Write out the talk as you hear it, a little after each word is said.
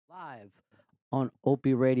live on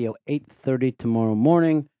Opie Radio, 8:30 tomorrow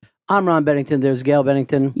morning. I'm Ron Bennington. There's Gail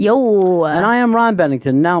Bennington. Yo. And I am Ron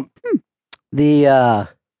Bennington. Now, the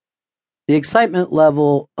excitement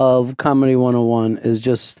level of Comedy 101 is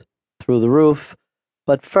just through the roof.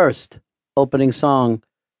 But first, opening song,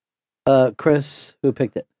 Chris, who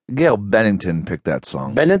picked it? Gail Bennington picked that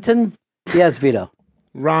song. Bennington? Yes, Vito.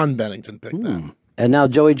 Ron Bennington picked that. And now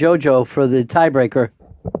Joey Jojo for the tiebreaker.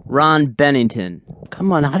 Ron Bennington.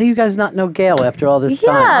 Come on, how do you guys not know Gail after all this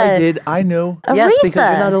time? Yeah. I did. I knew. Yes, Aretha.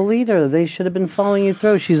 because you're not a leader. They should have been following you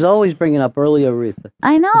through. She's always bringing up early Aretha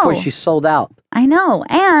I know. before she sold out. I know.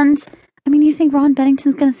 And, I mean, you think Ron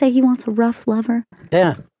Bennington's going to say he wants a rough lover?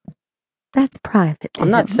 Yeah. That's private. to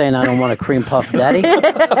I'm not him. saying I don't want a cream puff daddy.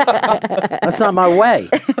 That's not my way.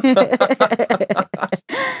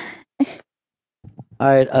 All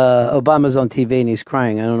right, Obama's on TV and he's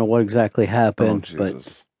crying. I don't know what exactly happened,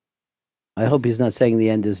 but I hope he's not saying the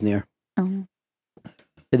end is near. Oh.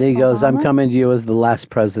 And he goes, I'm Obama? coming to you as the last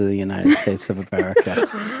president of the United States of America.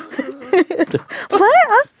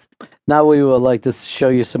 What? Now we would like to show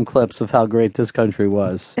you some clips of how great this country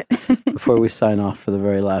was before we sign off for the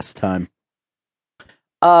very last time.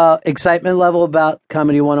 Excitement level about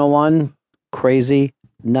Comedy 101, crazy,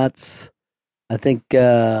 nuts. I think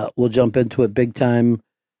we'll jump into it big time.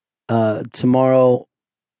 Tomorrow,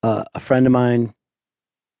 a friend of mine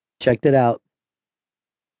checked it out.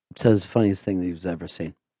 Says funniest thing that he's ever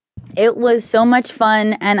seen. It was so much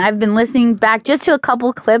fun, and I've been listening back just to a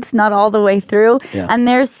couple clips, not all the way through. Yeah. And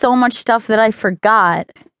there's so much stuff that I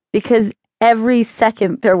forgot because every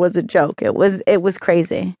second there was a joke. It was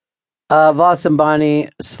crazy. Voss and Bonnie,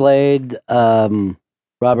 Slade,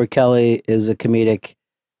 Robert Kelly is a comedic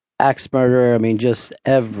axe murderer. I mean, just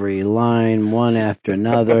every line, one after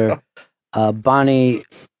another. Bonnie,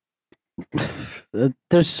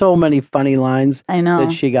 there's so many funny lines I know.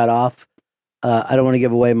 that she got off. I don't want to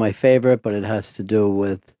give away my favorite, but it has to do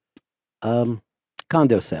with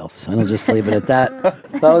condo sales. And I'll just leave it at that.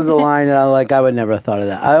 That was a line that I would never have thought of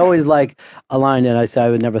that. I always like a line that I say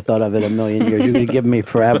I would never thought of in a million years. You could give me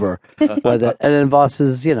forever. And then Voss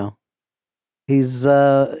is, he is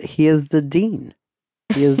the dean.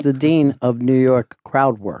 He is the dean of New York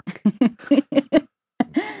crowd work.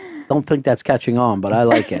 Don't think that's catching on, but I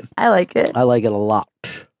like it. I like it. I like it a lot.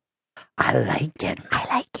 I like it. I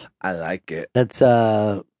like it. I like it. That's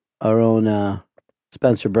our own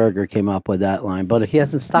Spencer Berger came up with that line, but he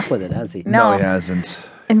hasn't stuck with it, has he? No. he hasn't.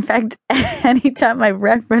 In fact, anytime I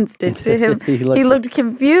referenced it to him, He he looks- looked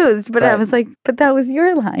confused. But I Right. was like, "But that was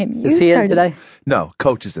your line." Is he in today? No,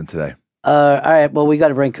 Coach is in today. All right. Well, we got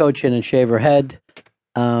to bring Coach in and shave her head.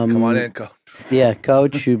 Come on in, Coach. Yeah,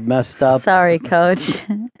 Coach, you messed up. Sorry, Coach.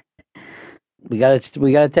 We got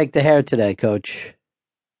to take the hair today, Coach.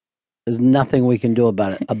 There's nothing we can do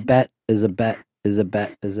about it. A bet is a bet is a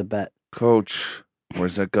bet is a bet. Coach,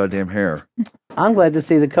 where's that goddamn hair? I'm glad to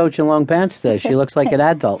see the Coach in long pants today. She looks like an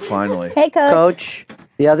adult. Finally. Hey, Coach. Coach,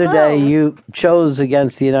 the other day Oh. you chose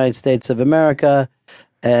against the United States of America,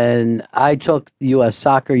 and I took U.S.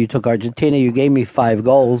 soccer. You took Argentina. You gave me 5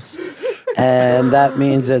 goals, and that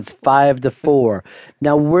means it's 5-4.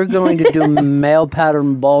 Now we're going to do male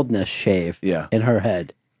pattern baldness shave Yeah. in her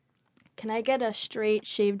head. Can I get a straight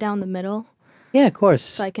shave down the middle Yeah, of course.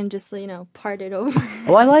 so I can just, part it over?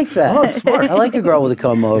 Oh, I like that. Oh, that's smart. I like a girl with a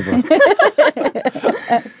comb over.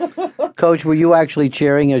 Coach, were you actually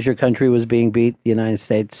cheering as your country was being beat, the United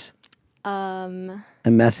States? Um,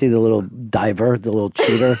 And Messi, the little diver, the little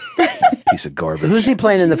cheater. Piece of garbage. Who's he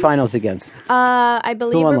playing in the finals against? I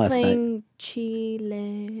believe won we're last night? playing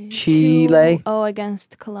Chile. Chile? 2-0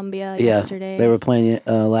 against Colombia Yeah, yesterday. they were playing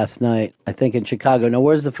last night, I think, in Chicago. Now,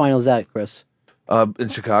 where's the finals at, Chris? In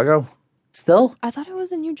Chicago? Still? I thought it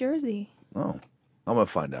was in New Jersey. Oh, I'm going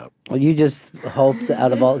to find out. Well, you just hoped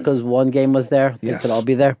out of all, because one game was there, they Yes. could all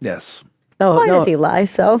be there? Yes. No, Why no. does he lie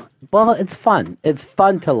so? Well, it's fun. It's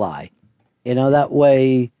fun to lie. That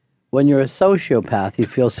way, when you're a sociopath, you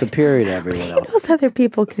feel superior to everyone else. Those other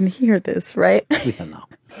people can hear this, right? We don't know.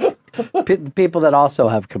 People that also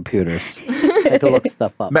have computers. They can look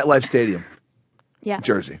stuff up. MetLife Stadium, Yeah.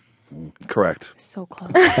 Jersey. Correct. So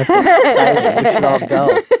close. That's exciting. We should all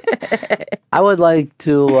go. I would like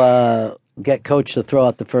to get Coach to throw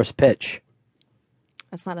out the first pitch.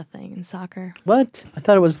 That's not a thing in soccer. What? I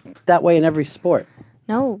thought it was that way in every sport.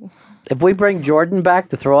 No. If we bring Jordan back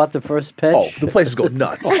to throw out the first pitch, Oh, the places go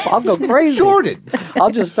nuts. I'll go crazy. Jordan! I'll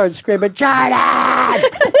just start screaming, Jordan!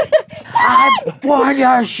 I've worn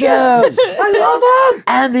your shoes! I love them!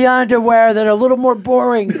 And the underwear that are a little more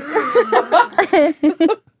boring.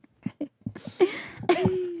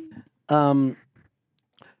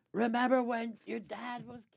 Remember when your dad was